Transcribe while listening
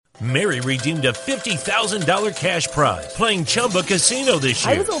Mary redeemed a $50,000 cash prize playing Chumba Casino this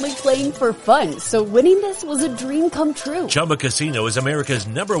year. I was only playing for fun, so winning this was a dream come true. Chumba Casino is America's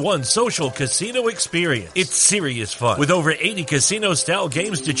 #1 social casino experience. It's serious fun. With over 80 casino-style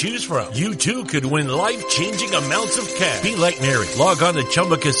games to choose from, you too could win life-changing amounts of cash. Be like Mary. Log on to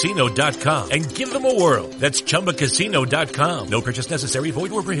ChumbaCasino.com and give them a whirl. That's ChumbaCasino.com. No purchase necessary.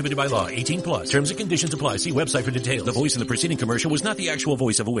 Void where prohibited by law. 18+. Terms and conditions apply. See website for details. The voice in the preceding commercial was not the actual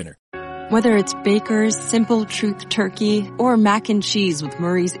voice of a winner. Whether it's Baker's Simple Truth Turkey or mac and cheese with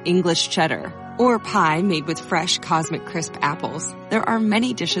Murray's English Cheddar or pie made with fresh Cosmic Crisp apples, there are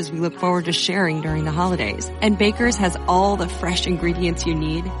many dishes we look forward to sharing during the holidays. And Baker's has all the fresh ingredients you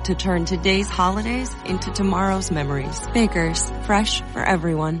need to turn today's holidays into tomorrow's memories. Baker's, fresh for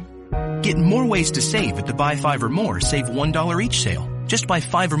everyone. Get more ways to save at the Buy 5 or More Save $1 each sale. Just buy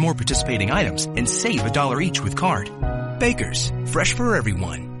 5 or more participating items and save $1 each with card. Baker's, fresh for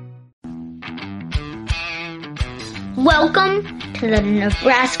everyone. Welcome to the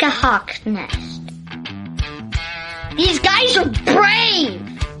Nebraska Hawk's Nest. These guys are brave!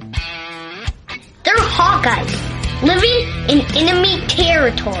 They're Hawkeyes, living in enemy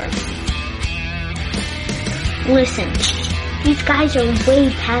territory. Listen, these guys are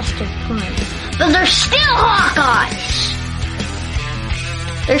way past their prime, but they're still Hawkeyes!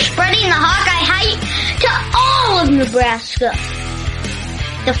 They're spreading the Hawkeye hype to all of Nebraska.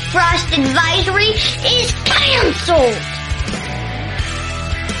 The frost advisory is canceled.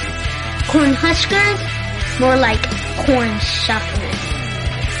 Corn Huskers, more like corn suckers.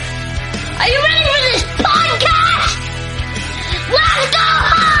 Are you ready for this podcast? Let's go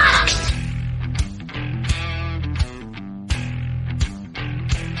Hawks!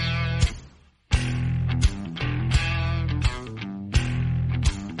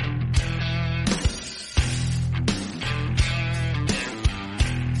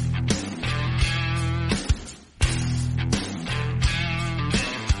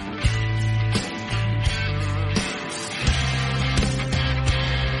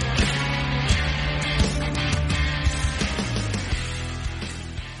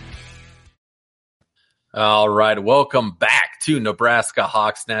 All right, welcome back to Nebraska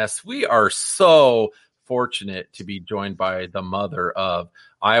Hawk's Nest. We are so fortunate to be joined by the mother of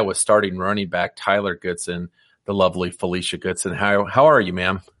Iowa starting running back Tyler Goodson, the lovely Felicia Goodson. How are you,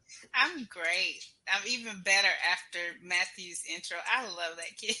 ma'am? I'm great. I'm even better after Matthew's intro. I love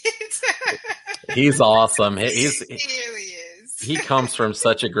that kid. He's awesome. He really is. He comes from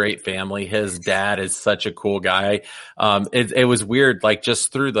such a great family. His dad is such a cool guy. It was weird, like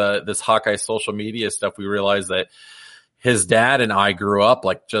just through this Hawkeye social media stuff, we realized that his dad and I grew up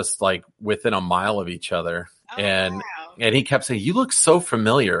just within a mile of each other. Oh, and wow. and he kept saying, "You look so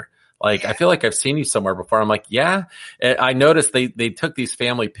familiar. Like, Yeah. I feel like I've seen you somewhere before." I'm like, yeah. And I noticed they took these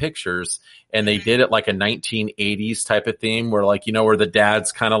family pictures and they did it like a 1980s type of theme where where the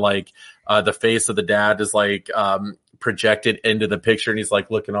dad's kind of the face of the dad is projected into the picture and he's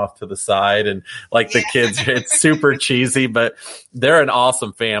looking off to the side and the kids, it's super cheesy, but they're an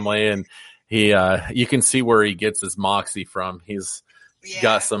awesome family. And you can see where he gets his moxie from. He's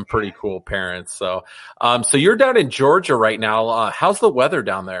got some pretty cool parents. So you're down in Georgia right now. How's the weather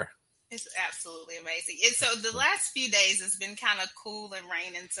down there? It's absolutely amazing. And so the last few days it's been kind of cool and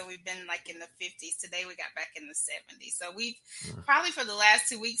raining. So we've been in the 50s. Today we got back in the 70s. So we've probably for the last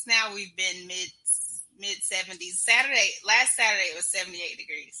 2 weeks now, we've been mid 70s. Last Saturday it was 78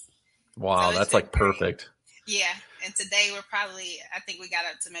 degrees. Wow, So that's perfect. Yeah. And today I think we got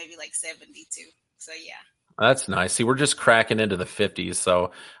up to maybe 72. So yeah. That's nice. See, we're just cracking into the 50s,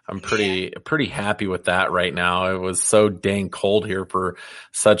 so I'm pretty happy with that right now. It was so dang cold here for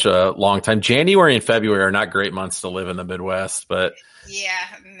such a long time. January and February are not great months to live in the Midwest, but yeah,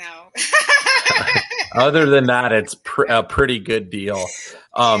 no. other than that, it's a pretty good deal.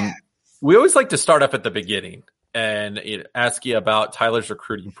 We always like to start up at the beginning and ask you about Tyler's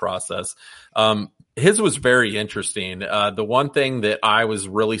recruiting process. His was very interesting. The one thing that I was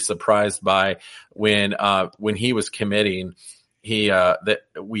really surprised by when he was committing, that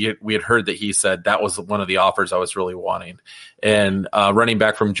we had heard that he said that was one of the offers I was really wanting. And running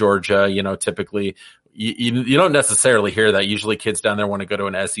back from Georgia, typically you don't necessarily hear that. Usually kids down there want to go to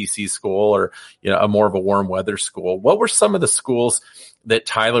an SEC school or a more of a warm weather school. What were some of the schools that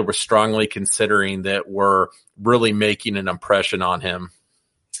Tyler was strongly considering that were really making an impression on him?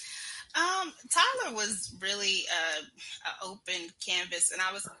 Tyler was really an open canvas, and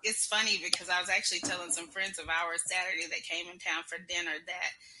it's funny because I was actually telling some friends of ours Saturday that came in town for dinner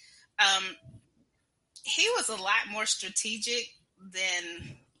that he was a lot more strategic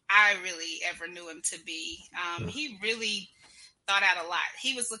than I really ever knew him to be. He really thought out a lot.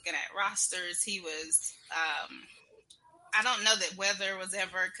 He was looking at rosters. He was, I don't know that weather was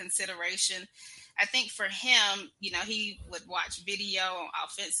ever a consideration. I think for him, you know, he would watch video on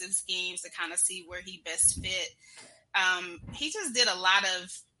offensive schemes to kind of see where he best fit. He just did a lot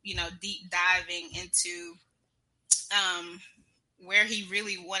of, you know, deep diving into where he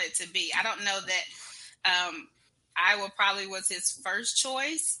really wanted to be. I don't know that Iowa probably was his first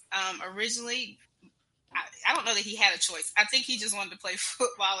choice originally. I don't know that he had a choice. I think he just wanted to play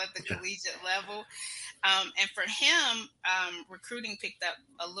football at the collegiate level. And for him, recruiting picked up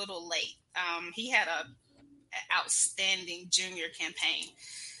a little late. He had an outstanding junior campaign.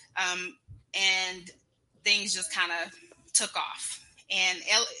 And things just kind of took off. And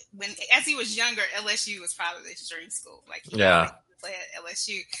as he was younger, LSU was probably his dream school. Like, he wanted to play at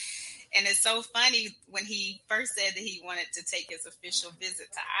LSU. And it's so funny when he first said that he wanted to take his official visit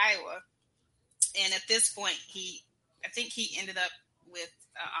to Iowa. And at this point, I think he ended up with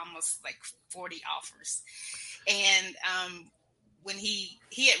almost like 40 offers. And when he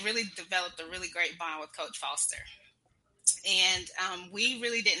had really developed a really great bond with Coach Foster. And we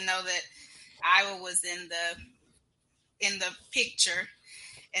really didn't know that Iowa was in the picture.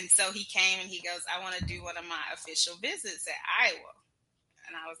 And so he came and he goes, I want to do one of my official visits at Iowa.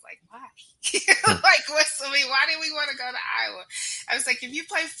 And I was like, why? Why did we want to go to Iowa? I was like, if you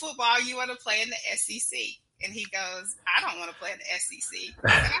play football, you want to play in the SEC. And he goes, I don't want to play in the SEC.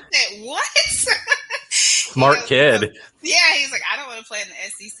 And I said, what? Smart kid. Yeah, he's like, I don't want to play in the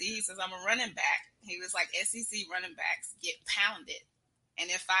SEC. He says, I'm a running back. He was like, SEC running backs get pounded. And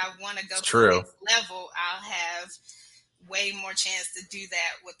if I want to go to the next level, I'll have way more chance to do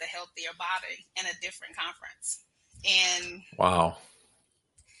that with a healthier body in a different conference. And wow.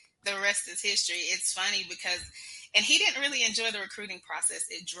 The rest is history. It's funny because, and he didn't really enjoy the recruiting process.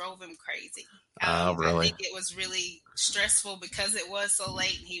 It drove him crazy. Really? I think it was really stressful because it was so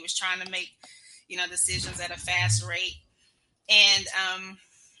late and he was trying to make, you know, decisions at a fast rate. And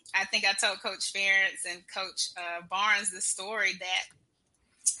I think I told Coach Ferentz and Coach Barnes the story that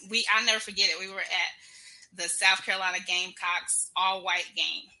I'll never forget it. We were at the South Carolina Gamecocks all-white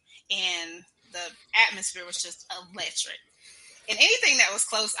game, and the atmosphere was just electric. And anything that was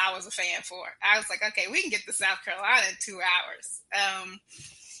close, I was a fan for. I was like, okay, we can get to South Carolina in 2 hours.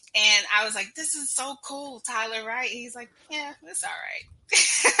 And I was like, this is so cool, Tyler, right? He's like, yeah, it's all right.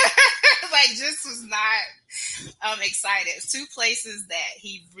 Like, just was not excited. It was two places that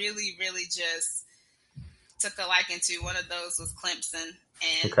he really, really just took a liking to. One of those was Clemson,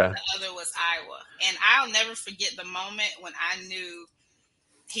 and the other was Iowa. And I'll never forget the moment when I knew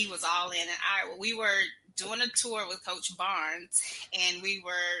he was all in Iowa. We were doing a tour with Coach Barnes, and we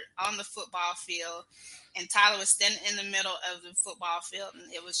were on the football field, and Tyler was standing in the middle of the football field,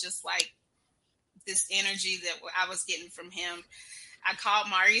 and it was just like this energy that I was getting from him. I called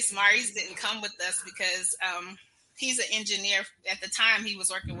Maurice. Maurice didn't come with us because he's an engineer. At the time, he was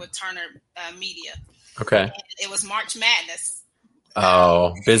working with Turner Media. Okay. And it was March Madness.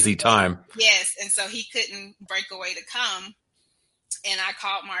 Oh, busy time. Yes, and so he couldn't break away to come. And I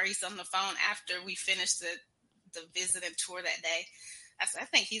called Maurice on the phone after we finished the visit and tour that day. I said, I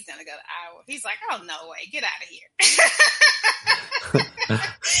think he's going to go to Iowa. He's like, oh, no way. Get out of here.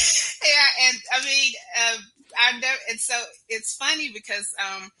 Yeah, and I mean, and so it's funny because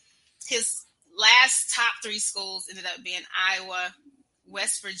his last top three schools ended up being Iowa,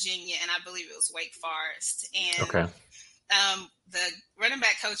 West Virginia, and I believe it was Wake Forest. And the running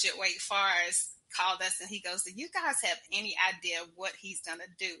back coach at Wake Forest called us and he goes, do you guys have any idea what he's going to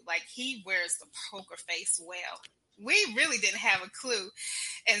do? Like, he wears the poker face well. We really didn't have a clue.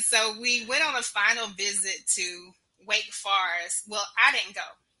 And so we went on a final visit to Wake Forest. Well, I didn't go.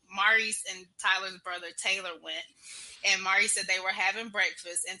 Maurice and Tyler's brother Taylor went, and Maurice said they were having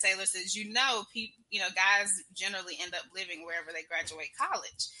breakfast. And Taylor says, guys generally end up living wherever they graduate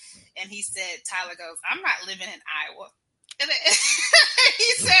college. And he said, Tyler goes, I'm not living in Iowa. And he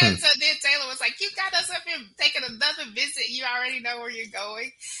said, so then Taylor was like, you got us up here taking another visit. You already know where you're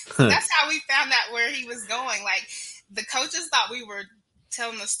going. So that's how we found out where he was going. Like, the coaches thought we were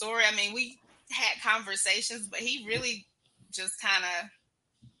telling the story. I mean, we had conversations, but he really just kind of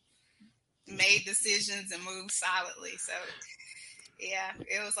made decisions and moved solidly. So, yeah,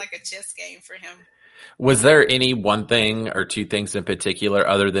 it was like a chess game for him. Was there any one thing or two things in particular,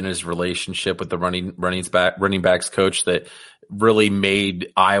 other than his relationship with the running backs coach, that really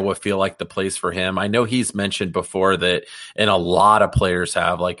made Iowa feel like the place for him? I know he's mentioned before that, and a lot of players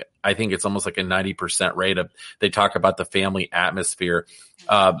have, like, I think it's almost like a 90% rate of, they talk about the family atmosphere.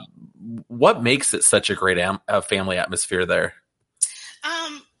 What makes it such a great family atmosphere there?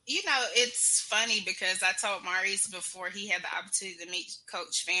 It's funny because I told Maurice before he had the opportunity to meet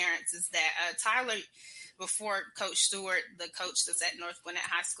Coach Ferentz is that Tyler, before Coach Stewart, the coach that's at North Gwinnett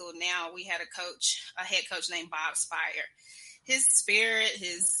High School now, we had a head coach named Bob Spire. His spirit,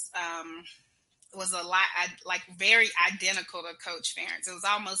 was a lot like very identical to Coach Ferentz. It was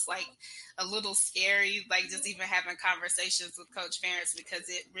almost like a little scary, like just even having conversations with Coach Ferentz because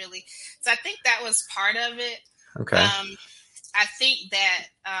it really. So I think that was part of it. Okay. I think that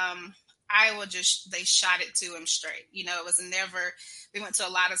Iowa they shot it to him straight. You know, it was never. We went to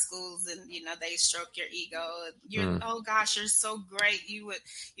a lot of schools, and you know they stroke your ego. You're oh gosh, you're so great. You would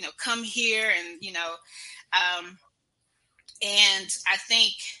come here, and and I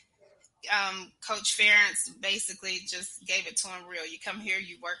think. Coach Ferentz basically just gave it to him real. You come here,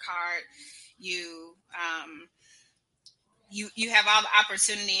 you work hard, you have all the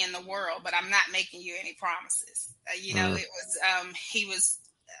opportunity in the world, but I'm not making you any promises. It was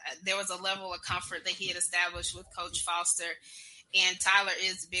there was a level of comfort that he had established with Coach Foster, and Tyler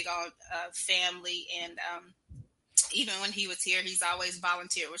is big on family, and even when he was here, he's always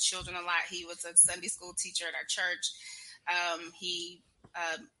volunteered with children a lot. He was a Sunday school teacher at our church. He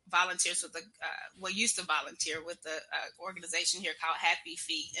volunteers with used to volunteer with the organization here called Happy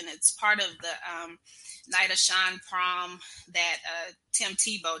Feet, and it's part of the Night of Shine prom that Tim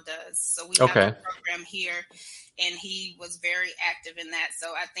Tebow does. So we have a program here, and he was very active in that. So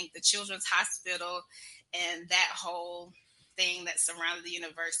I think the Children's Hospital and that whole thing that surrounded the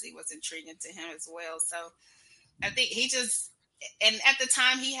university was intriguing to him as well. So I think and at the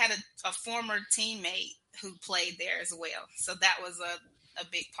time he had a former teammate who played there as well. So that was a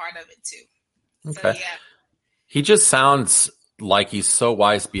big part of it too. Okay. So, yeah. He just sounds like he's so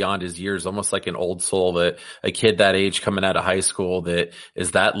wise beyond his years, almost like an old soul, that a kid that age coming out of high school that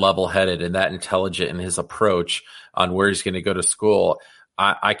is that level-headed and that intelligent in his approach on where he's going to go to school.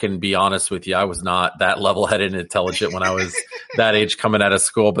 I can be honest with you. I was not that level-headed and intelligent when I was that age coming out of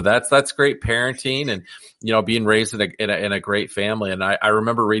school, but that's great parenting and, being raised in a great family. And I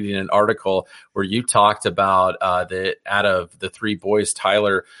remember reading an article where you talked about that out of the three boys,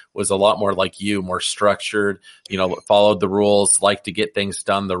 Tyler was a lot more like you, more structured, followed the rules, liked to get things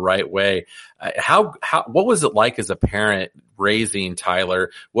done the right way. What was it like as a parent raising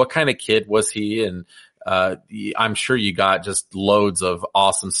Tyler? What kind of kid was he? And I'm sure you got just loads of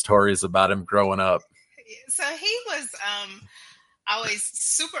awesome stories about him growing up. So he was always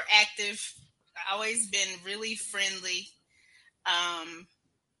super active, always been really friendly,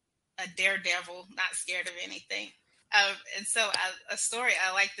 a daredevil, not scared of anything. And so a story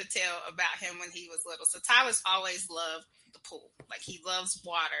I like to tell about him when he was little. So Tyler's always loved the pool. Like he loves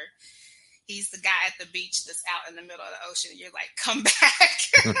water. He's the guy at the beach that's out in the middle of the ocean. You're like, come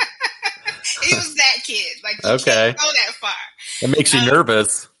back. He was that kid. Like, you can't go that far. It makes you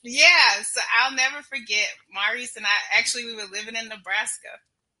nervous. Yeah. So I'll never forget Maurice and I, we were living in Nebraska.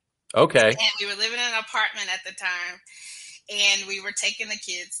 Okay. And we were living in an apartment at the time. And we were taking the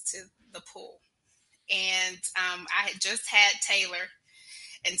kids to the pool. And I had just had Taylor.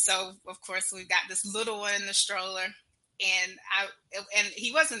 And so, of course, we've got this little one in the stroller. And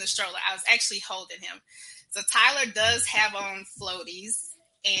he was in the stroller. I was actually holding him. So Tyler does have on floaties.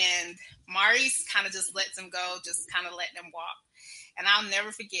 And Maurice kind of just lets him go, just kind of letting him walk. And I'll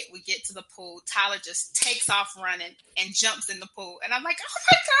never forget, we get to the pool. Tyler just takes off running and jumps in the pool. And I'm like, oh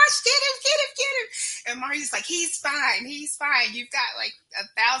my gosh, get him. And Maurice is like, he's fine. You've got like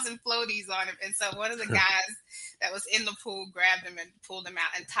 1,000 floaties on him. And so one of the guys that was in the pool grabbed him and pulled him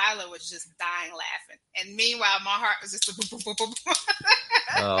out. And Tyler was just dying laughing. And meanwhile, my heart was just boop, boop, boop, boop.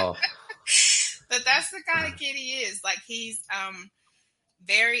 Oh. But that's the kind of kid he is. Like he's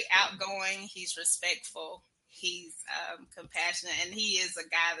very outgoing. He's respectful. He's compassionate, and he is a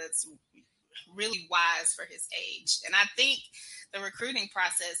guy that's really wise for his age. And I think the recruiting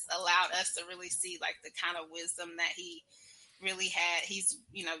process allowed us to really see like the kind of wisdom that he really had. He's,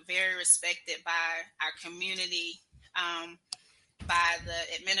 very respected by our community, by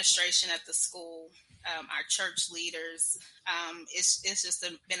the administration at the school, our church leaders. It's just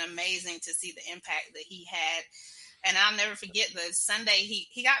been amazing to see the impact that he had. And I'll never forget the Sunday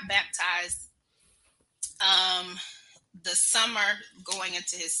he got baptized the summer going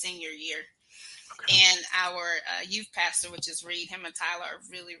into his senior year. Okay. And our youth pastor, which is Reed, him and Tyler are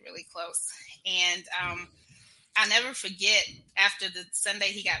really, really close. And I'll never forget, after the Sunday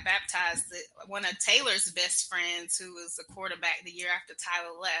he got baptized, one of Taylor's best friends, who was the quarterback the year after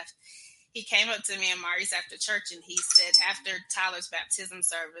Tyler left, he came up to me and Maurice after church, and he said, after Tyler's baptism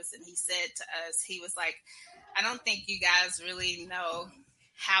service, and he said to us, he was like, I don't think you guys really know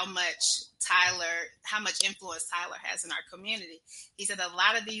how much influence Tyler has in our community. He said a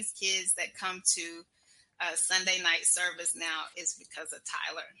lot of these kids that come to Sunday night service now is because of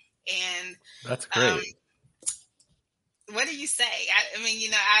Tyler. And that's great. What do you say? I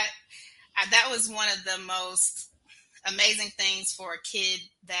mean, that was one of the most amazing things for a kid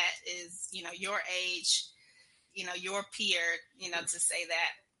that is, your age, your peer, to say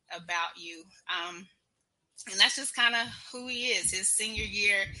that about you. And that's just kind of who he is. His senior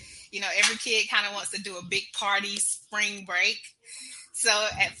year, every kid kind of wants to do a big party spring break. So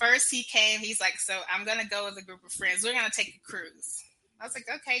at first he came, he's like, so I'm going to go with a group of friends. We're going to take a cruise. I was like,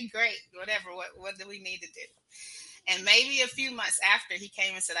 okay, great, whatever. What do we need to do? And maybe a few months after, he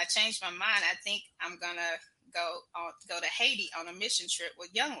came and said, I changed my mind. I think I'm going to go to Haiti on a mission trip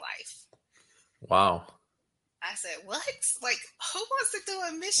with Young Life. Wow. I said, what? Like, who wants to do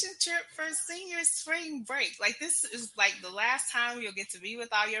a mission trip for senior spring break? Like, this is like the last time you'll get to be with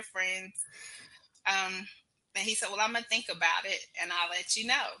all your friends. And he said, well, I'm going to think about it and I'll let you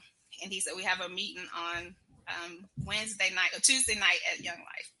know. And he said, we have a meeting on Tuesday night at Young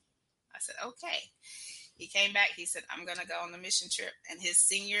Life. I said, okay. He came back. He said, I'm going to go on the mission trip. And his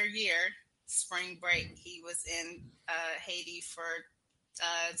senior year, spring break, he was in Haiti for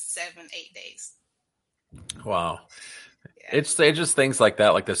 7-8 days. Wow. Yeah. It's just things like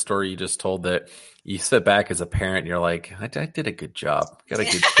that, like the story you just told, that you sit back as a parent and you're like, I did a good job. Got a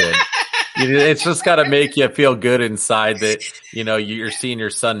good kid. It's just got to make you feel good inside that, you're seeing your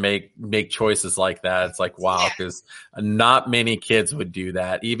son make choices like that. It's like, wow, because not many kids would do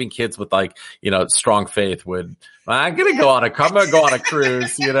that. Even kids with strong faith would, I'm going to go on a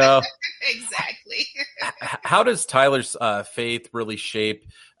cruise, Exactly. How does Tyler's faith really shape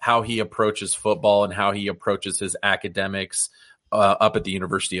how he approaches football and how he approaches his academics up at the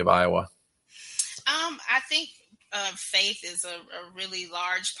University of Iowa? I think faith is a really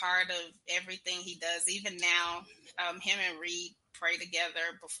large part of everything he does. Even now, him and Reed pray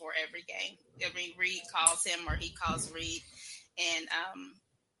together before every game. I mean, Reed calls him or he calls Reed, and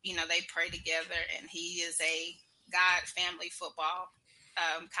they pray together. And he is a God family football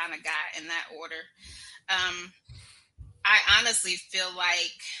kind of guy in that order. I honestly feel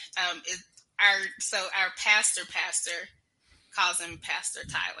like our pastor calls him Pastor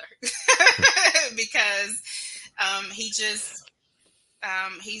Tyler because he's just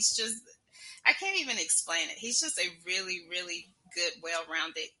I can't even explain it. He's just a really, really good,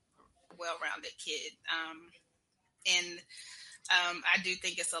 well-rounded kid. And I do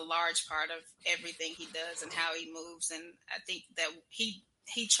think it's a large part of everything he does and how he moves. And I think that he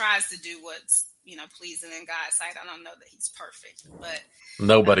tries to do what's, pleasing in God's sight. I don't know that he's perfect, but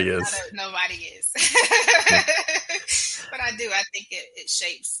nobody is. Nobody is. But I think it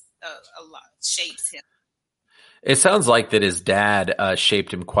shapes a lot, shapes him. It sounds like that his dad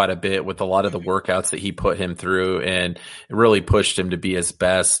shaped him quite a bit with a lot of the workouts that he put him through and really pushed him to be his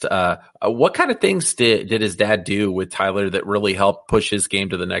best. What kind of things did his dad do with Tyler that really helped push his game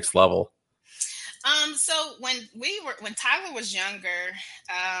to the next level? So when Tyler was younger,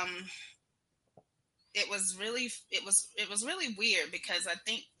 it was really weird because I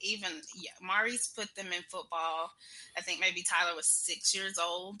think Maurice put them in football. I think maybe Tyler was 6 years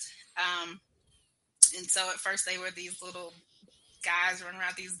old. And so at first they were these little guys running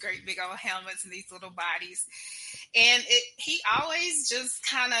around these great big old helmets and these little bodies. And he always just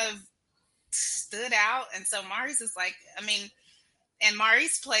kind of stood out. And so Maurice is like, and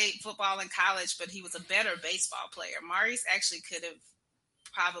Maurice played football in college, but he was a better baseball player. Maurice actually could have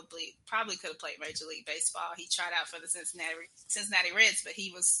probably could have played Major League Baseball. He tried out for the Cincinnati Reds, but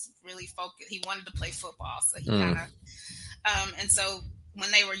he was really focused. He wanted to play football. So he kind of, and so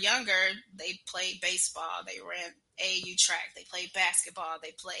when they were younger, they played baseball. They ran AAU track. They played basketball.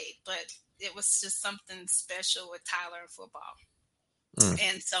 But it was just something special with Tyler and football.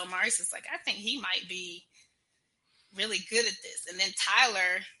 And so Maurice is like, I think he might be really good at this. And then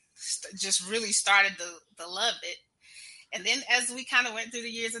Tyler just really started to love it. And then as we kind of went through the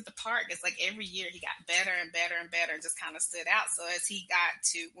years at the park, it's like every year he got better and better and better and just kind of stood out. So as he got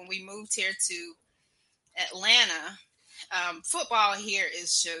to, when we moved here to Atlanta, football here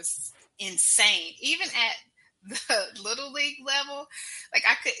is just insane. Even at the little league level,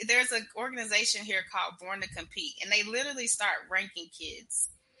 there's an organization here called Born to Compete, and they literally start ranking kids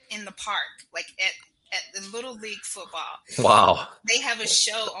in the park, like at the little league football. Wow. They have a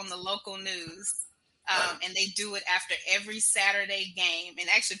show on the local news. And they do it after every Saturday game. And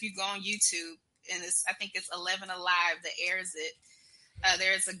actually, if you go on YouTube, and I think it's 11 Alive that airs it,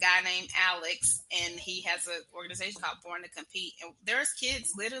 there's a guy named Alex, and he has an organization called Born to Compete. And there's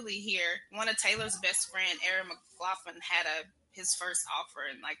kids literally here. One of Taylor's best friend, Aaron McLaughlin, had his first offer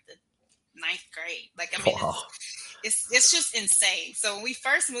in like the 9th grade. Like, I mean, Wow. it's just insane. So when we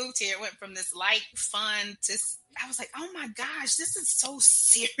first moved here, it went from this light fun to, I was like, oh my gosh, this is so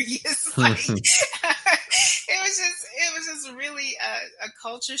serious. Like, it was just really a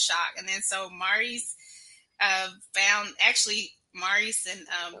culture shock. And then so Maurice found, actually Maurice and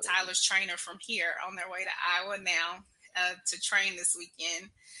Tyler's trainer from here on their way to Iowa now to train this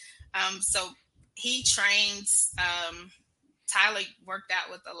weekend. So he trains, Tyler worked out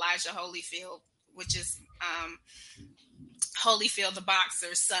with Elijah Holyfield, which is Holyfield, the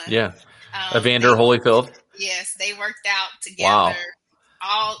boxer's son. Yeah. Evander Holyfield. Yes, they worked out together. Wow.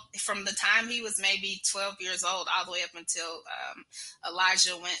 All from the time he was maybe 12 years old all the way up until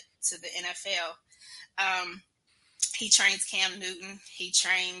Elijah went to the NFL. He trains Cam Newton. He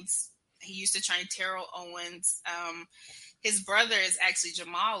used to train Terrell Owens. His brother is actually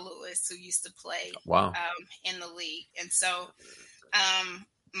Jamal Lewis, who used to play in the league. And so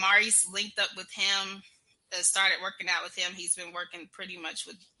Maurice linked up with him, started working out with him. He's been working pretty much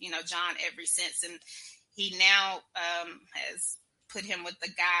with, John ever since. And he now has put him with the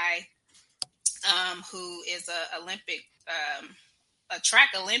guy who is a track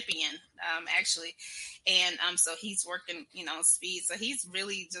Olympian, actually. And so he's working, speed. So he's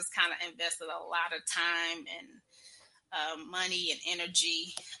really just kind of invested a lot of time and money and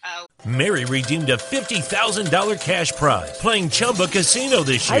energy. Mary redeemed a $50,000 cash prize playing Chumba Casino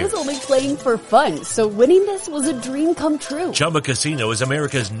this year. I was only playing for fun, so winning this was a dream come true. Chumba Casino is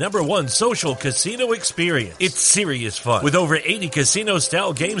America's #1 social casino experience. It's serious fun. With over 80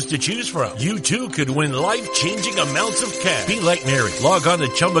 casino-style games to choose from, you too could win life-changing amounts of cash. Be like Mary. Log on to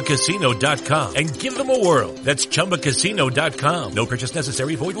ChumbaCasino.com and give them a whirl. That's ChumbaCasino.com. No purchase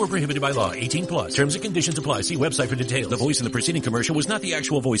necessary. Void where prohibited by law. 18+. Terms and conditions apply. See website for details. The voice in the preceding commercial was not the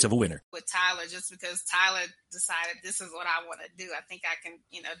actual voice of a winner. With Tyler, just because Tyler decided this is what I want to do. I think I can,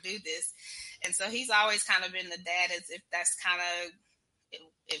 do this. And so he's always kind of been the dad as if that's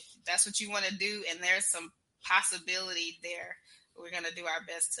if that's what you want to do and there's some possibility there, we're going to do our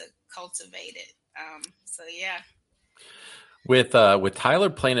best to cultivate it. So yeah. With Tyler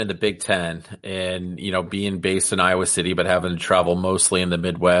playing in the Big Ten and, being based in Iowa City, but having to travel mostly in the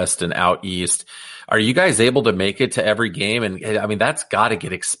Midwest and out East, are you guys able to make it to every game? And I mean, that's got to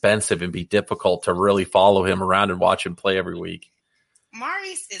get expensive and be difficult to really follow him around and watch him play every week.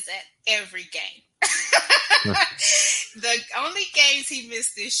 Maurice is at every game. The only games he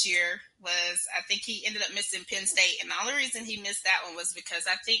missed this year was, I think he ended up missing Penn State. And the only reason he missed that one was because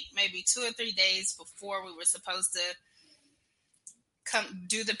I think maybe 2 or 3 days before we were supposed to come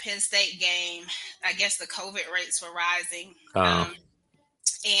do the Penn State game, I guess the COVID rates were rising.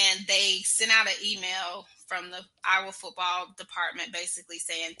 And they sent out an email from the Iowa football department basically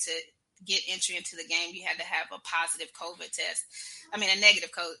saying to get entry into the game, you had to have a positive COVID test. I mean, a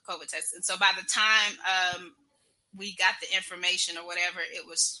negative COVID test. And so by the time we got the information or whatever, it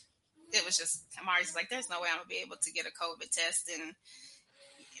was just, Maurice was like, there's no way I'm going to be able to get a COVID test and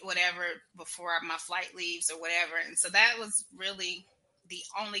whatever before my flight leaves or whatever. And so that was really the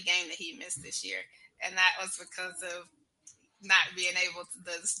only game that he missed this year. And that was because of not being able to,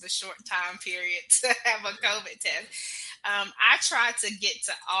 the short time period to have a COVID test. I try to get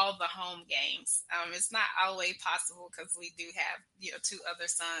to all the home games. It's not always possible because we do have, 2 other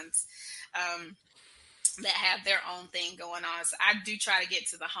sons that have their own thing going on. So I do try to get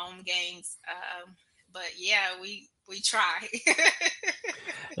to the home games. But yeah, we try.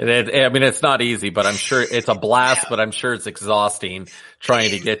 I mean, it's not easy, but I'm sure it's a blast, but I'm sure it's exhausting trying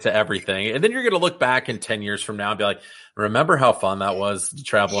to get to everything. And then you're going to look back in 10 years from now and be like, remember how fun that was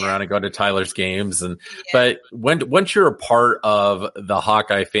traveling around and going to Tyler's games. And, but once you're a part of the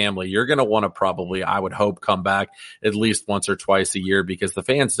Hawkeye family, you're going to want to probably, I would hope, come back at least once or twice a year because the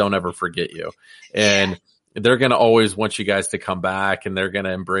fans don't ever forget you. And they're going to always want you guys to come back and they're going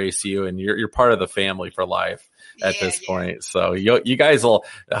to embrace you and you're part of the family for life at this point. So you guys will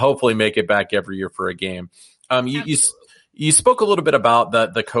hopefully make it back every year for a game. You spoke a little bit about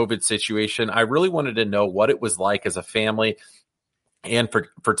the COVID situation. I really wanted to know what it was like as a family and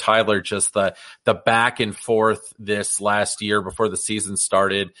for Tyler, just the back and forth this last year before the season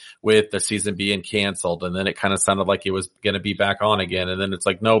started with the season being canceled. And then it kind of sounded like it was going to be back on again. And then it's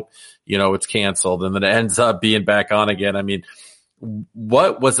like, nope, it's canceled. And then it ends up being back on again. I mean,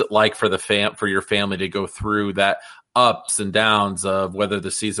 what was it like for your family to go through that ups and downs of whether the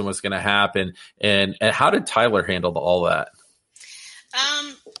season was going to happen and how did Tyler handle all that?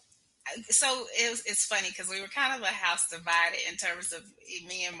 So it's funny because we were kind of a house divided in terms of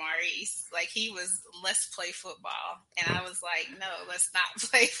me and Maurice. Like he was, let's play football. And I was like, no, let's not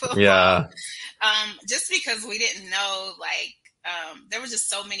play football. Yeah. Just because we didn't know like there were just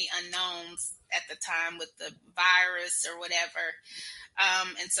so many unknowns at the time with the virus or whatever.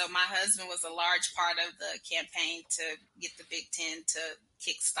 And so my husband was a large part of the campaign to get the Big Ten to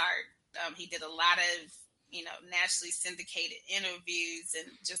kickstart. He did a lot of, nationally syndicated interviews and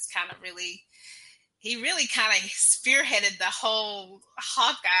just kind of he really kind of spearheaded the whole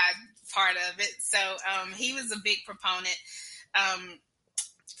Hawkeye part of it. So he was a big proponent.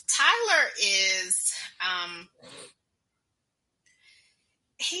 Tyler is,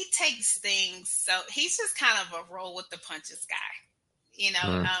 he takes things, so he's just kind of a roll with the punches guy.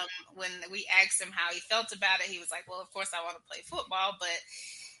 When we asked him how he felt about it, he was like, well, of course I want to play football, but,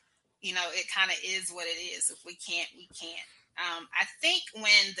 it kind of is what it is. If we can't, we can't. I think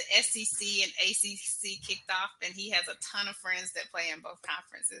when the SEC and ACC kicked off, and he has a ton of friends that play in both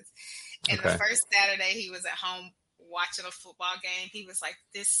conferences, and the first Saturday he was at home watching a football game, he was like,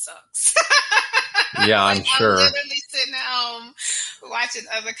 this sucks. Yeah, I'm sure. I'm literally sitting at home watching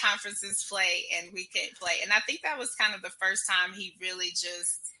other conferences play, and we can't play. And I think that was kind of the first time he really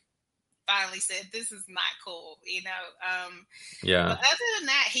just finally said, this is not cool, Yeah. But other than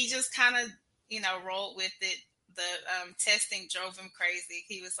that, he just kind of, rolled with it. The testing drove him crazy.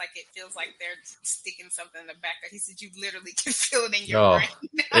 He was like, it feels like they're sticking something in the back. He said, you literally can feel it in your brain.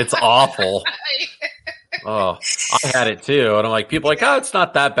 It's awful. Oh, I had it too. And I'm like, people are like, oh, it's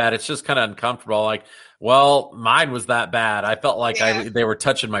not that bad. It's just kind of uncomfortable. I'm like, well, mine was that bad. I felt like they were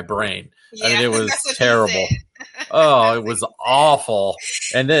touching my brain. Yeah, I mean, it was terrible. Oh, it was awful.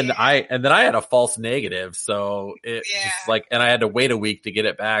 And then I had a false negative. So it just like, and I had to wait a week to get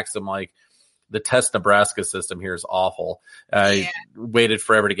it back. So I'm like, the test Nebraska system here is awful. I waited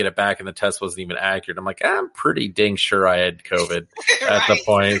forever to get it back, and the test wasn't even accurate. I'm like, I'm pretty dang sure I had COVID at the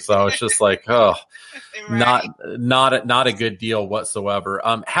point. So it's just like, not a good deal whatsoever.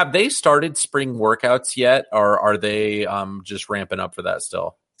 Have they started spring workouts yet, or are they just ramping up for that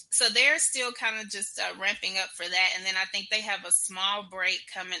still? So they're still kind of just ramping up for that. And then I think they have a small break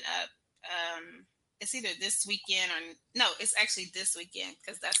coming up. It's either this weekend or no, it's actually this weekend,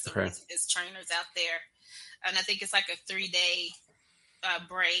 because that's the reason there's trainers out there. And I think it's like a 3-day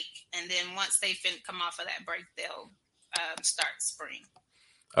break. And then once they come off of that break, they'll start spring.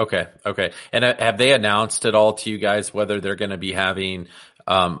 Okay. And have they announced at all to you guys whether they're going to be having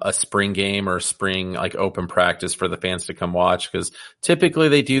a spring game or spring like open practice for the fans to come watch? Because typically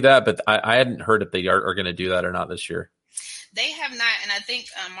they do that, but I hadn't heard if they are going to do that or not this year. They have not, and I think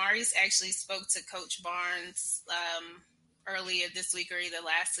Maurice actually spoke to Coach Barnes earlier this week or either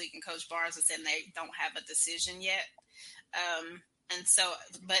last week, and Coach Barnes was saying they don't have a decision yet. And so,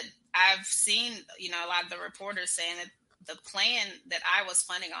 but I've seen, a lot of the reporters saying that the plan that I was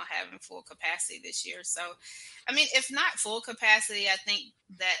planning on having full capacity this year. So, I mean, if not full capacity, I think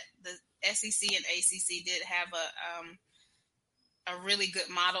that the SEC and ACC did have a really good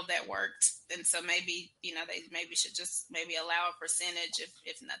model that worked. And so maybe, they maybe should just allow a percentage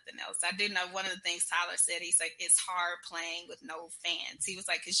if nothing else. I do know one of the things Tyler said, he's like, it's hard playing with no fans. He was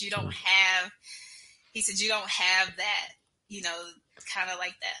like, cause you don't have that, kind of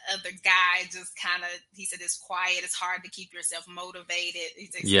like that other guy, just kind of, he said, it's quiet. It's hard to keep yourself motivated. He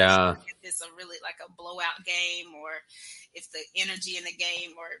said, if it's a really like a blowout game, or if the energy in the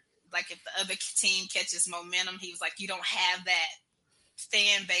game, or like if the other team catches momentum, he was like, you don't have that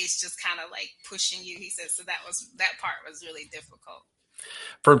fan base just kind of like pushing you. He said, so that part was really difficult.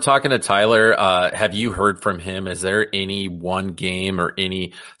 From talking to Tyler, have you heard from him? Is there any one game or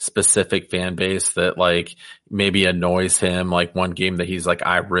any specific fan base that like maybe annoys him? Like one game that he's like,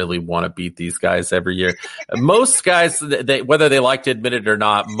 I really want to beat these guys every year. Most guys, whether they like to admit it or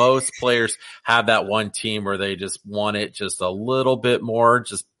not, most players have that one team where they just want it just a little bit more,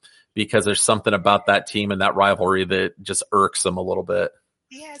 just because there's something about that team and that rivalry that just irks them a little bit.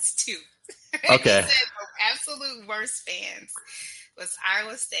 He has two. Okay. He said the absolute worst fans was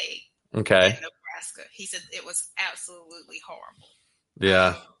Iowa State and Nebraska. He said it was absolutely horrible.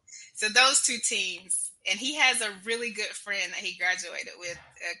 Yeah. So those two teams, and he has a really good friend that he graduated with,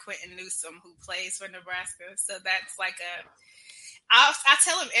 Quentin Newsom, who plays for Nebraska. So that's like I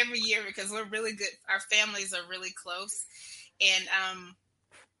tell him every year, because we're really good. Our families are really close. And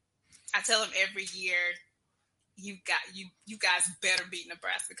I tell him every year, you guys better beat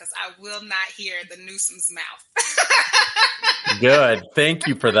Nebraska, because I will not hear the Newsom's mouth. Good. Thank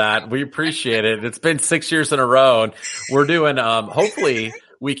you for that. We appreciate it. It's been 6 years in a row, and we're doing, hopefully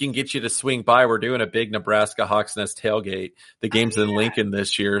we can get you to swing by. We're doing a big Nebraska Hawks Nest tailgate. The game's in Lincoln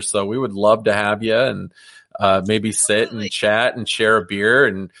this year. So we would love to have you and maybe sit and chat and share a beer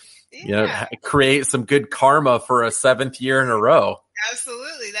and, create some good karma for a 7th year in a row.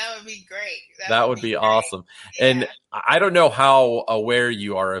 Absolutely. That would be great. That would be great. awesome. Yeah. And I don't know how aware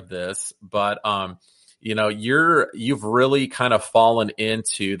you are of this, but you've really kind of fallen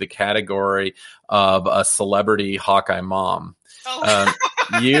into the category of a celebrity Hawkeye mom. Oh.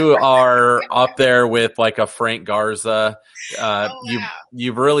 You are up there with like a Frank Garza. Wow.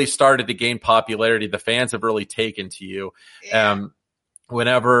 You've really started to gain popularity. The fans have really taken to you. Yeah.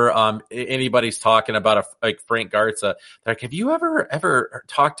 Whenever anybody's talking about like Frank Garza, they're like, have you ever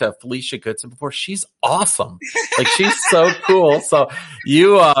talked to Felicia Goodson before? She's awesome. Like, she's so cool. So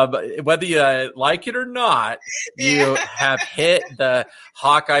you, whether you like it or not, you have hit the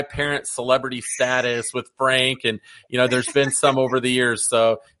Hawkeye parent celebrity status with Frank. And, there's been some over the years.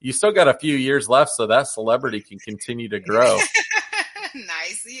 So you still got a few years left so that celebrity can continue to grow.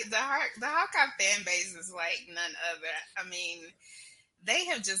 Nice. The Hawkeye fan base is like none other. I mean, they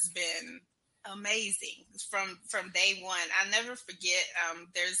have just been amazing from day one. I never forget.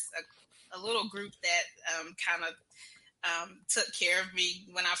 There's a little group that kind of took care of me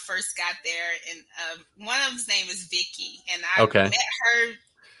when I first got there, and one of them's name is Vicky, and I met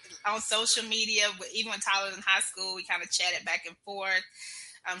her on social media. Even when Tyler was in high school, we kind of chatted back and forth.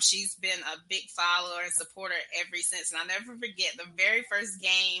 She's been a big follower and supporter ever since, and I'll never forget the very first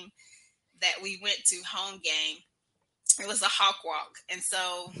game that we went to, home game. It was a Hawk Walk. And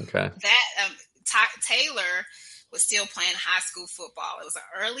so that Taylor was still playing high school football. It was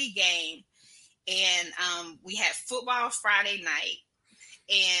an early game, and we had football Friday night,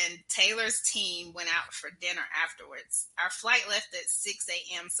 and Taylor's team went out for dinner afterwards. Our flight left at 6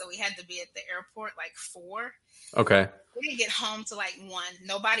 a.m., so we had to be at the airport like 4. Okay. We didn't get home till like 1.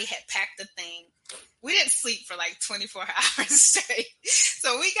 Nobody had packed a thing. We didn't sleep for like 24 hours straight.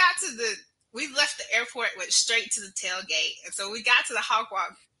 So we left the airport, went straight to the tailgate. And so we got to the Hawk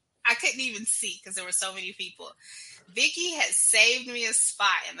Walk. I couldn't even see because there were so many people. Vicky had saved me a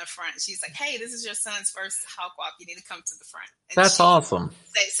spot in the front. She's like, hey, this is your son's first Hawk Walk. You need to come to the front. And that's awesome.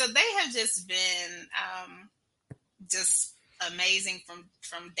 So they have just been just amazing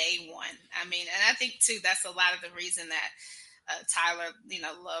from day one. I mean, and I think, too, that's a lot of the reason that Tyler,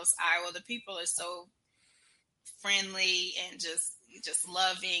 loves Iowa. The people are so friendly and just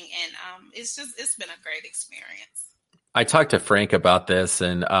loving, and it's been a great experience. I talked to Frank about this,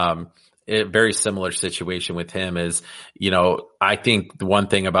 and a very similar situation with him is, I think the one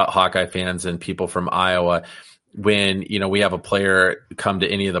thing about Hawkeye fans and people from Iowa, when, we have a player come to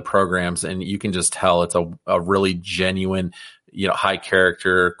any of the programs, and you can just tell it's a really genuine, high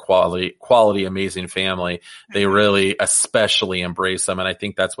character, quality, amazing family. They really especially embrace them. And I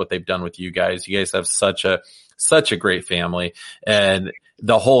think that's what they've done with you guys. You guys have such a great family, and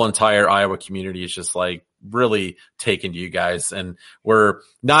the whole entire Iowa community is just like really taken to you guys. And we're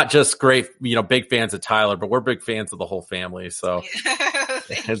not just great, big fans of Tyler, but we're big fans of the whole family. So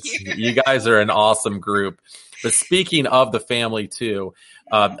you guys are an awesome group. But speaking of the family too,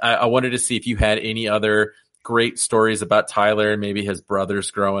 I wanted to see if you had any other great stories about Tyler and maybe his brothers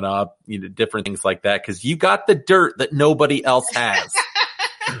growing up, different things like that. 'Cause you got the dirt that nobody else has.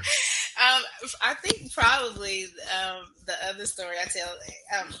 I think probably the other story I tell.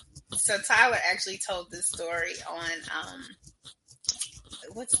 So Tyler actually told this story on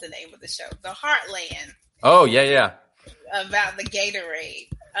what's the name of the show? The Heartland. Oh yeah. About the Gatorade.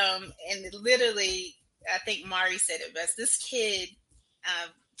 And literally, I think Mari said it best. This kid,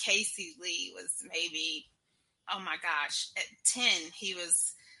 Casey Lee, was maybe, oh my gosh, at 10, he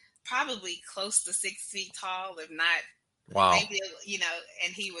was probably close to 6 feet tall, if not, maybe,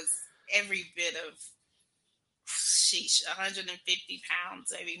 and he was every bit of 150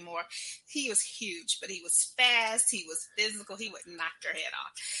 pounds, maybe more. He was huge, but he was fast. He was physical. He would knock your head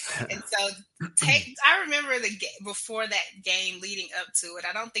off. And so I remember before that game leading up to it,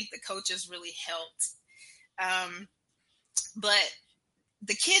 I don't think the coaches really helped. But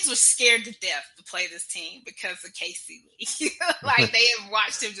the kids were scared to death to play this team because of Casey Lee. Like, they had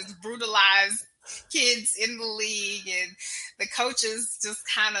watched him just brutalize kids in the league, and the coaches just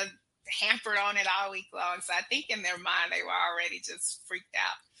kind of hampered on it all week long. So I think in their mind, they were already just freaked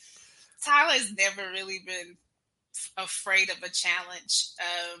out. Tyler's never really been afraid of a challenge.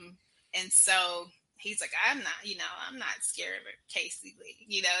 And so he's like, I'm not scared of Casey Lee.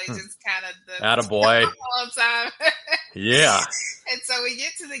 It's just kind of the attaboy all the time. Yeah. And so we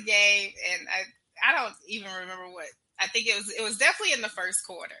get to the game, and I don't even remember what. I think it was definitely in the first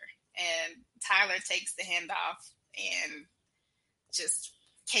quarter. And Tyler takes the handoff, and just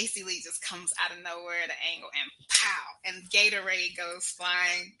Casey Lee just comes out of nowhere at an angle, and pow, and Gatorade goes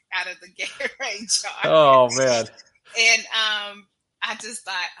flying out of the Gatorade jar. Oh man! And I just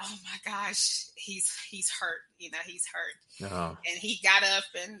thought, oh my gosh, he's hurt. He's hurt. Oh. And he got up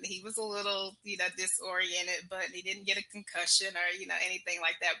and he was a little, disoriented, but he didn't get a concussion or, anything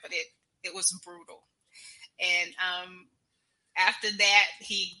like that. But it was brutal. And after that,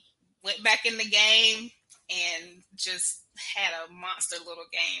 he went back in the game and just had a monster little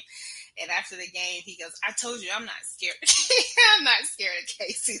game. And after the game, he goes, I told you I'm not scared. I'm not scared of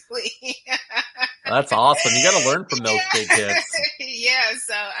Casey Lee. That's awesome. You got to learn from those big kids. Yeah.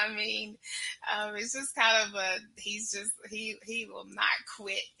 So, I mean, it's just kind of he will not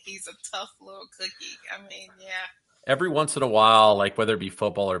quit. He's a tough little cookie. I mean, yeah. Every once in a while, like whether it be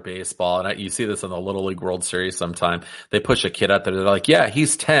football or baseball, and you see this in the Little League World Series sometime, they push a kid out there. They're like, yeah,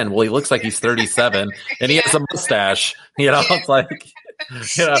 he's 10. Well, he looks like he's 37 and he has a mustache. It's like,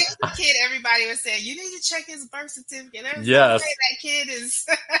 He was a kid, everybody was saying, you need to check his birth certificate. Yes. That kid is,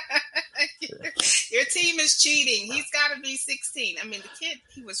 your team is cheating. He's got to be 16. I mean, the kid,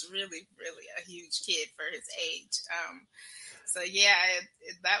 he was really, really a huge kid for his age. So yeah,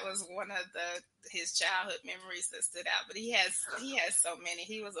 that was one of his childhood memories that stood out. But he has so many.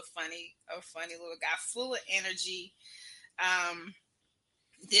 He was a funny little guy, full of energy.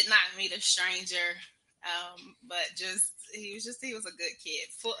 Did not meet a stranger, but he was a good kid.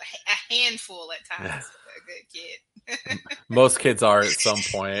 A handful at times. A good kid. Most kids are at some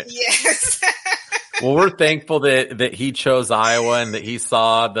point. Yes. Well, we're thankful that he chose Iowa and that he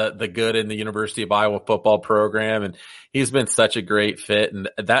saw the good in the University of Iowa football program, and he's been such a great fit. And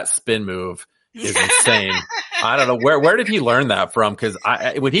that spin move is insane. I don't know where did he learn that from? Because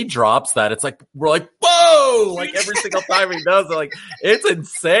when he drops that, it's like we're like, whoa! Like every single time he does it, like it's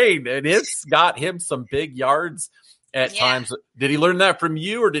insane, and it's got him some big yards at times. Did he learn that from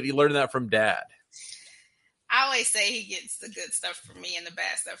you, or did he learn that from Dad? I always say he gets the good stuff from me and the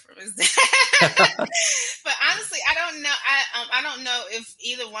bad stuff from his dad. But honestly, I don't know. I don't know if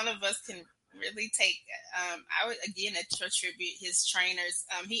either one of us can really take. I would again attribute his trainers.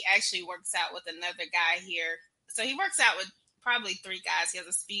 He actually works out with another guy here, so he works out with probably 3 guys. He has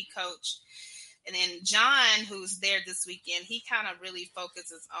a speed coach, and then John, who's there this weekend, he kind of really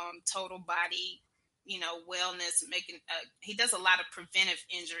focuses on total body, wellness, he does a lot of preventive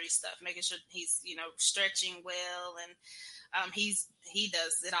injury stuff, making sure he's, stretching well. And, he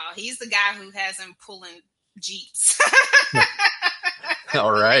does it all. He's the guy who has him pulling Jeeps.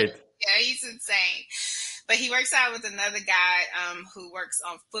 All right. Yeah, he's insane. But he works out with another guy, who works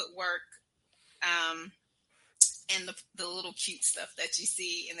on footwork, and the little cute stuff that you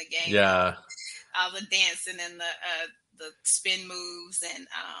see in the game. Yeah. All the dancing and the spin moves, and,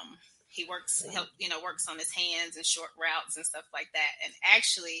 he works on his hands and short routes and stuff like that. And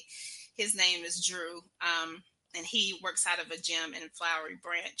actually, his name is Drew, and he works out of a gym in Flowery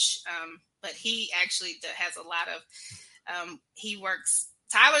Branch. But he actually has a lot of,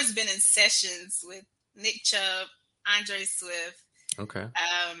 Tyler's been in sessions with Nick Chubb, Andre Swift, okay,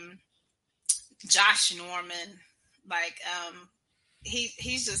 Josh Norman,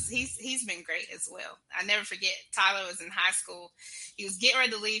 he's been great as well. I never forget, Tyler was in high school. He was getting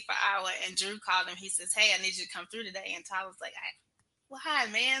ready to leave for Iowa, and Drew called him. He says, hey, I need you to come through today. And Tyler's like, why,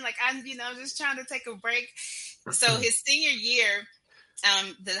 man? Like, I'm, just trying to take a break. So his senior year,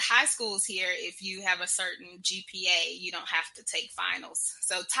 the high schools here, if you have a certain GPA, you don't have to take finals.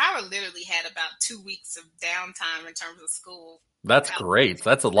 So Tyler literally had about 2 weeks of downtime in terms of school. That's great.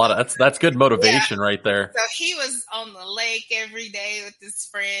 That's a lot of that's good motivation right there. So he was on the lake every day with his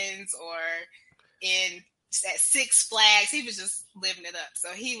friends, or at Six Flags. He was just living it up. So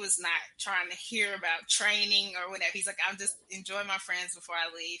he was not trying to hear about training or whatever. He's like, I'm just enjoying my friends before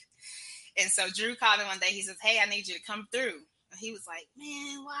I leave. And so Drew called him one day. He says, hey, I need you to come through. And he was like,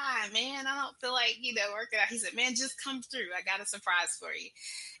 man, why, man? I don't feel like, working out. He said, man, just come through. I got a surprise for you.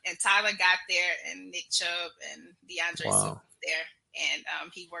 And Tyler got there, and Nick Chubb and DeAndre Swift there,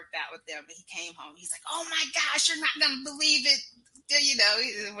 and he worked out with them, and he came home. He's like, oh my gosh, you're not gonna believe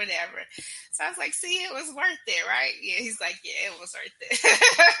it, whatever. So I was like, see, it was worth it, right? Yeah, he's like, yeah, it was worth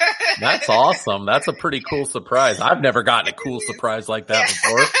it. That's awesome. That's a pretty cool surprise. I've never gotten a cool surprise like that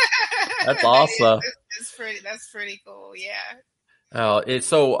before. That's awesome. That's pretty cool. Yeah. Oh,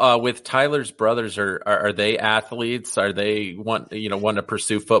 so with Tyler's brothers, are they athletes? Are they want to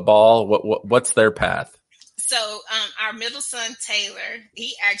pursue football? What's their path? So our middle son, Taylor,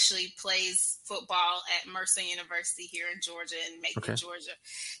 he actually plays football at Mercer University here in Georgia, in Macon, Georgia.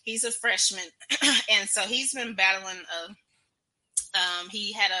 He's a freshman, and so he's been battling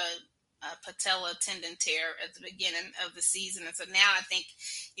he had a patella tendon tear at the beginning of the season, and so now I think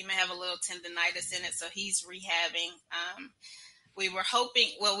he may have a little tendonitis in it, so he's rehabbing. We were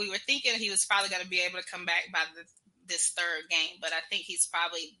thinking he was probably going to be able to come back by this third game, but I think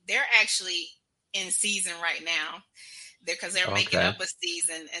they're actually in season right now because they're making up a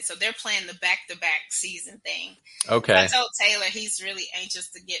season. And so they're playing the back-to-back season thing. Okay. I told Taylor he's really anxious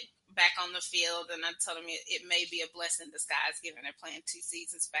to get back on the field, and I told him it may be a blessing in disguise given they're playing 2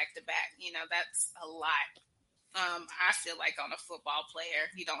 seasons back-to-back. That's a lot. I feel like on a football player,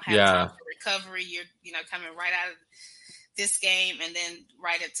 you don't have time for recovery. You're, coming right out of this game and then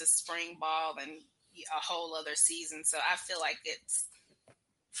right into spring ball and a whole other season. So I feel like it's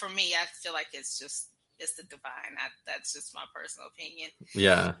the divine. That's just my personal opinion.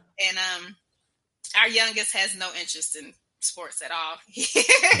 Yeah. And our youngest has no interest in sports at all.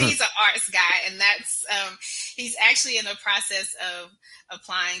 He's an arts guy, and that's he's actually in the process of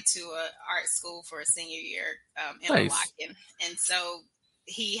applying to an art school for a senior year in Interlochen. And so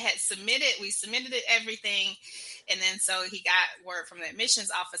we submitted everything, and then so he got word from the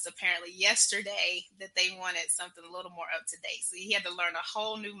admissions office apparently yesterday that they wanted something a little more up to date. So he had to learn a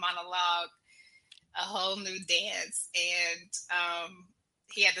whole new monologue, a whole new dance, and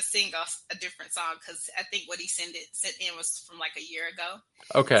he had to sing a different song because I think what he sent in was from like a year ago.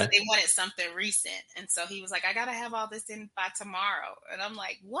 Okay. So they wanted something recent. And so he was like, I got to have all this in by tomorrow. And I'm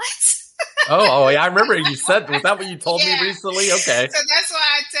like, what? Oh, yeah. I remember you said, was that what you told me recently? Okay. So that's why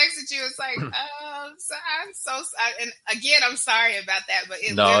I texted you. It's like, so I'm so sorry. And again, I'm sorry about that, but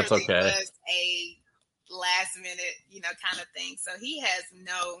it literally was a last minute, kind of thing. So he has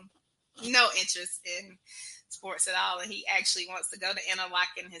no interest in sports at all, and he actually wants to go to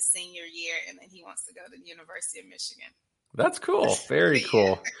Interlochen his senior year, and then he wants to go to the University of Michigan. That's cool. Very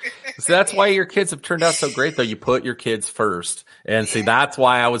cool. So that's why your kids have turned out so great, though. You put your kids first. And see, that's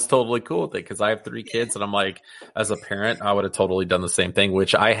why I was totally cool with it, because I have 3 kids, and I'm like, as a parent, I would have totally done the same thing,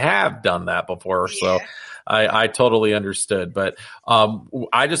 which I have done that before. So I totally understood. But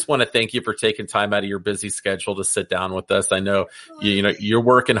I just want to thank you for taking time out of your busy schedule to sit down with us. I know, you're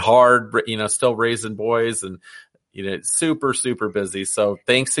working hard, still raising boys, and super, super busy. So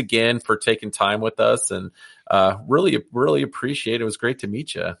thanks again for taking time with us, and really, really appreciate it. It was great to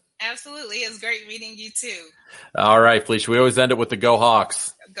meet you. Absolutely. It was great meeting you too. All right, Felicia. We always end it with the Go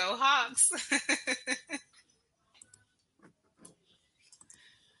Hawks. Go Hawks.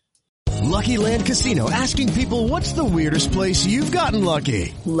 Lucky Land Casino, asking people, what's the weirdest place you've gotten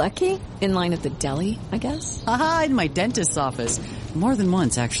lucky? Lucky? In line at the deli, I guess? Aha, in my dentist's office. More than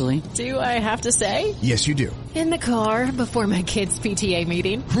once, actually. Do I have to say? Yes, you do. In the car before my kids' PTA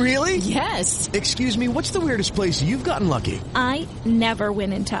meeting. Really? Yes. Excuse me, what's the weirdest place you've gotten lucky? I never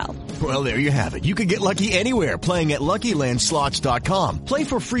win and tell. Well, there you have it. You can get lucky anywhere, playing at LuckyLandSlots.com. Play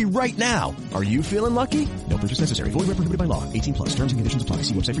for free right now. Are you feeling lucky? No purchase necessary. Void where prohibited by law. 18+. Terms and conditions apply.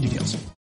 See website for details.